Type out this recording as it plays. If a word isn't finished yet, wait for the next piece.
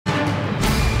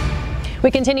We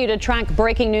continue to track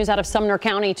breaking news out of Sumner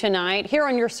County tonight. Here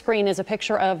on your screen is a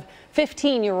picture of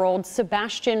 15-year-old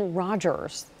Sebastian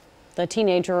Rogers. The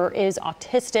teenager is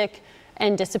autistic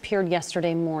and disappeared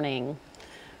yesterday morning.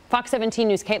 Fox 17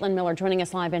 News' Caitlin Miller joining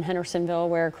us live in Hendersonville,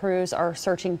 where crews are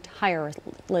searching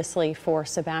tirelessly for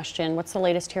Sebastian. What's the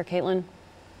latest here, Caitlin?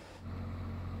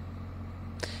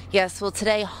 Yes, well,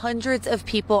 today hundreds of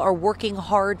people are working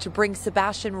hard to bring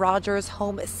Sebastian Rogers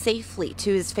home safely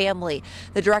to his family.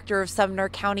 The director of Sumner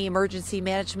County Emergency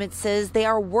Management says they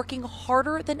are working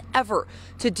harder than ever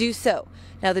to do so.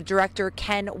 Now, the director,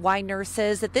 Ken Weiner,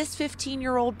 says that this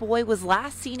 15-year-old boy was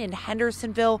last seen in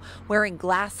Hendersonville wearing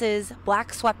glasses,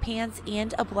 black sweatpants,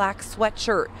 and a black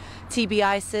sweatshirt.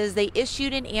 TBI says they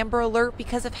issued an Amber Alert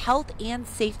because of health and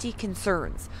safety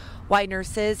concerns. Weiner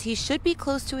says he should be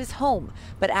close to his home,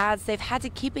 but adds they've had to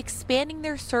keep expanding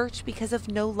their search because of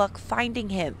no luck finding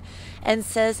him, and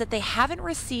says that they haven't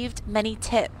received many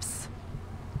tips.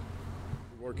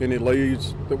 Work any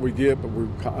leads that we get, but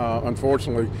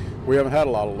unfortunately, we haven't had a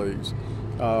lot of leads.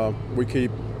 We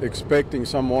keep expecting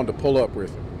someone to pull up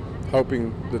with him,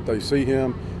 hoping that they see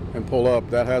him and pull up.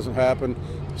 That hasn't happened,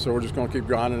 so we're just going to keep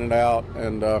grinding it out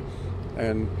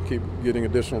and keep getting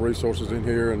additional resources in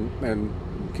here and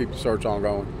keep the search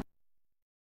ongoing.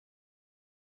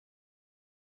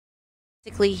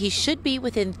 He should be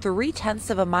within 0.3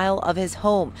 of a mile of his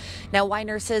home. Now,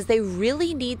 Weiner says they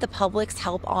really need the public's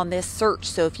help on this search.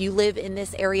 So if you live in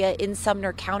this area in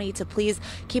Sumner County, to please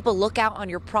keep a lookout on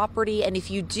your property. And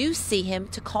if you do see him,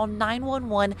 to call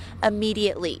 911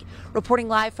 immediately. Reporting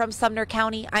live from Sumner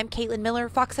County, I'm Caitlin Miller,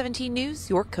 Fox 17 News,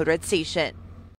 your Code Red station.